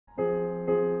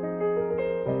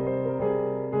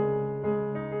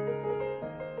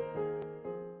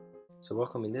So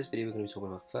welcome. In this video we're going to be talking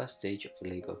about first stage of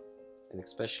labour, and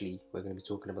especially we're going to be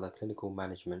talking about the clinical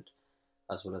management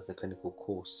as well as the clinical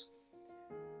course.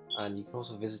 And you can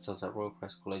also visit us at Royal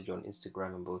Crest College on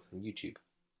Instagram and both on YouTube.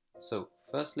 So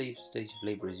first stage of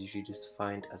labour is usually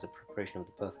defined as a preparation of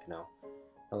the birth canal.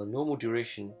 Now the normal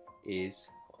duration of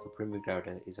a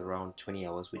primigravida is around 20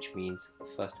 hours, which means a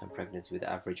first time pregnancy with an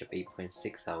average of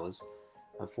 8.6 hours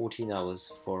and 14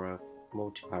 hours for a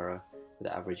multipara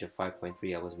with an average of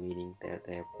 5.3 hours, meaning that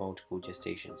they have multiple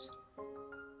gestations.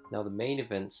 Now the main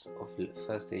events of the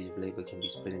first stage of labour can be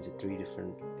split into three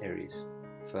different areas.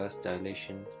 First,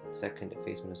 dilation; second,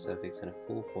 effacement of cervix; and a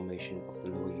full formation of the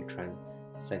lower uterine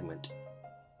segment.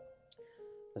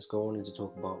 Let's go on to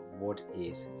talk about what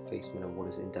is effacement and what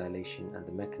is dilation, and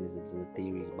the mechanisms and the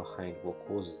theories behind what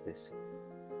causes this.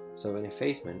 So an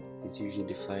effacement is usually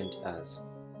defined as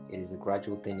it is a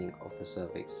gradual thinning of the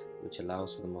cervix which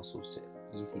allows for the muscles to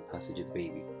easy passage of the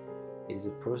baby. It is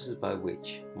a process by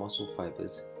which muscle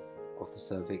fibers of the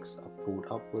cervix are pulled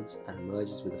upwards and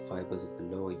merges with the fibers of the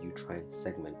lower uterine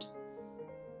segment.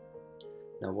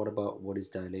 Now what is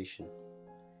dilation?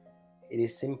 It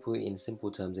is in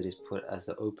simple terms, it is put as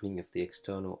the opening of the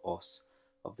external os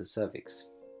of the cervix.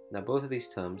 Now both of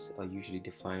these terms are usually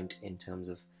defined in terms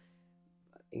of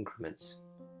increments.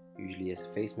 Usually as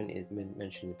effacement is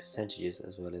mentioned in percentages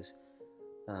as well as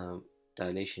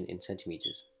dilation in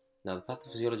centimeters. Now the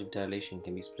pathophysiology of dilation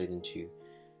can be split into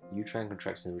uterine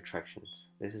contractions and retractions.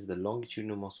 This is the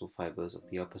longitudinal muscle fibers of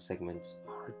the upper segment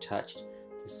are attached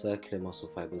to circular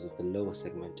muscle fibers of the lower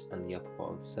segment and the upper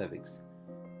part of the cervix.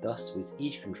 Thus, with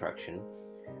each contraction,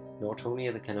 not only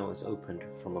are the canal is opened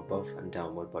from above and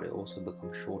downward, but it also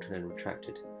becomes shortened and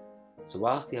retracted. So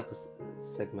whilst the upper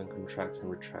segment contracts and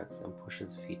retracts and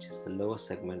pushes the fetus, the lower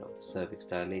segment of the cervix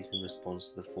dilates in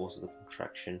response to the force of the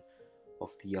contraction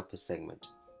of the upper segment,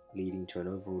 leading to an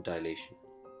overall dilation.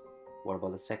 What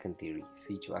about the second theory,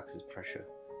 fetal axis pressure?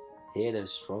 Here there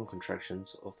is strong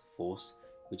contractions of the force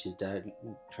which is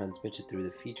transmitted through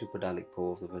the fetal pedalic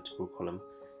pole of the vertebral column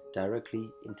directly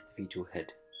into the fetal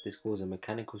head. This causes a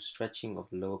mechanical stretching of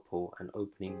the lower pole and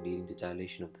opening, leading to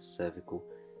dilation of the cervical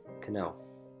canal.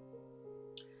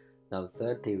 Now the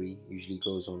third theory usually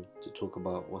goes on to talk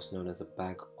about what's known as a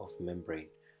bag of membrane.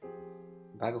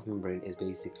 A bag of membrane is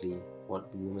basically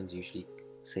what women usually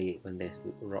say when there's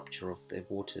a rupture of their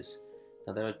waters.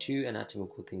 Now there are two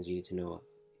anatomical things you need to know.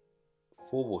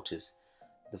 Forewaters.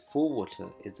 The forewater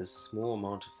is a small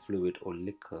amount of fluid or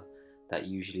liquor that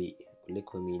usually,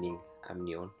 liquor meaning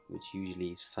amnion, which usually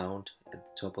is found at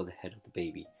the top of the head of the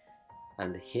baby.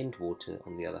 And the hindwater,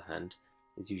 on the other hand,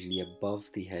 is usually above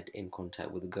the head in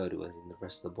contact with the girdle as in the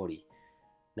rest of the body.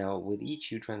 Now with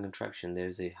each uterine contraction there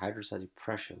is a hydrostatic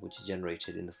pressure which is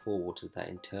generated in the forewaters that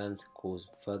in turn cause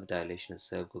further dilation of the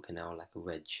cervical canal like a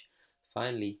wedge.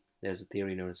 Finally, there is a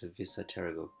theory known as a vis a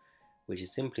tergo, which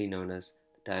is simply known as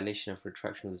the dilation of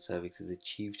retraction of the cervix is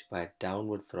achieved by a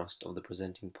downward thrust of the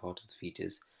presenting part of the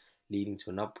fetus, leading to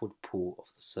an upward pull of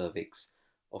the cervix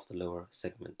of the lower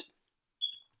segment.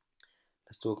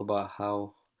 Let's talk about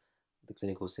how the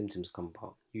clinical symptoms come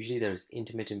about. Usually there is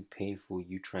intermittent painful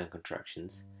uterine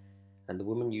contractions, and the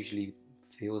woman usually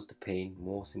feels the pain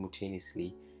more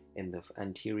simultaneously in the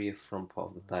anterior front part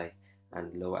of the thigh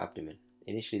and lower abdomen.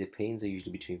 Initially the pains are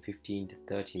usually between 15 to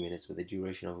 30 minutes with a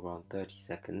duration of around 30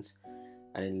 seconds,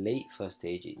 and in late first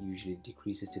stage it usually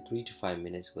decreases to 3 to 5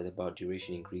 minutes with about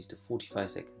duration increased to 45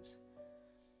 seconds.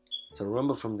 So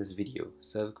remember from this video,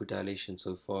 cervical dilation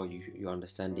so far your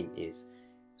understanding is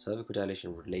cervical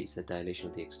dilation relates to the dilation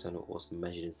of the external os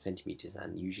measured in centimeters,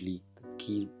 and usually the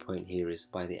key point here is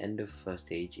by the end of first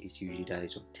stage it's usually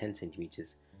dilation of 10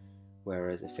 centimeters,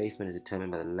 whereas effacement is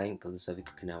determined by the length of the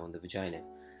cervical canal and the vagina.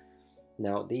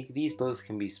 Now these both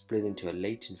can be split into a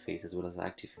latent phase as well as an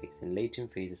active phase. In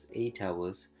latent phase is 8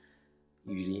 hours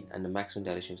usually and a maximum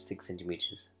dilation of 6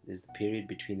 centimeters. This is the period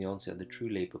between the onset of the true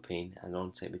labor pain and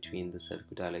onset between the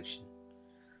cervical dilation.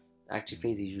 Active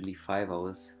phase is usually 5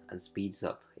 hours and speeds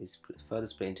up. It's further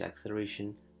split into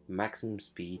acceleration, maximum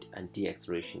speed and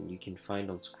deceleration. You can find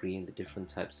on screen the different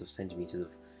types of centimeters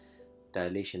of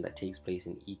dilation that takes place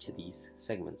in each of these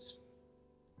segments.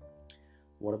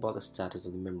 What about the status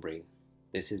of the membrane?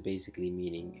 This is basically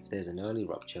meaning if there's an early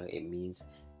rupture, it means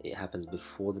it happens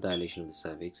before the dilation of the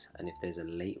cervix, and if there's a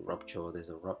late rupture or there's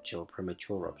a rupture or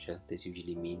premature rupture, this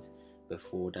usually means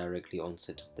before directly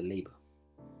onset of the labor.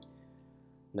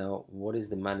 Now, what is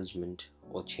the management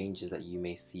or changes that you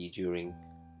may see during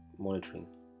monitoring?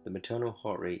 The maternal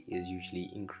heart rate is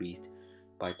usually increased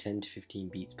by 10 to 15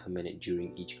 beats per minute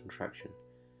during each contraction.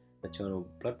 Maternal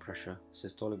blood pressure,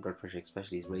 systolic blood pressure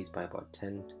especially, is raised by about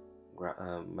 10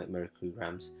 mercury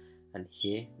grams, And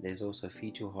here, there's also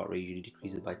fetal heart rate usually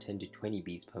decreases by 10 to 20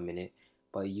 beats per minute,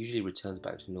 but it usually returns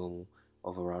back to normal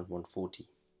of around 140.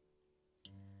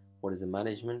 What is the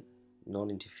management?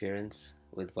 Non-interference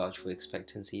with vouch for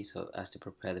expectancy, so as to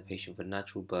prepare the patient for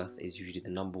natural birth is usually the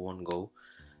number one goal.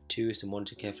 2 is to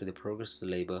monitor carefully the progress of the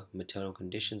labour, maternal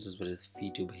conditions as well as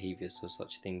fetal behaviour, so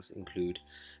such things include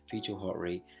fetal heart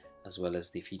rate as well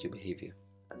as the fetal behaviour.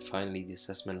 And finally, the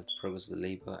assessment of the progress of the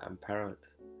labour and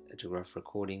paragraph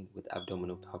recording with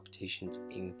abdominal palpitations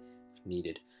if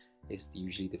needed is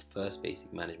usually the first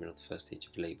basic management of the first stage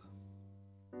of labour.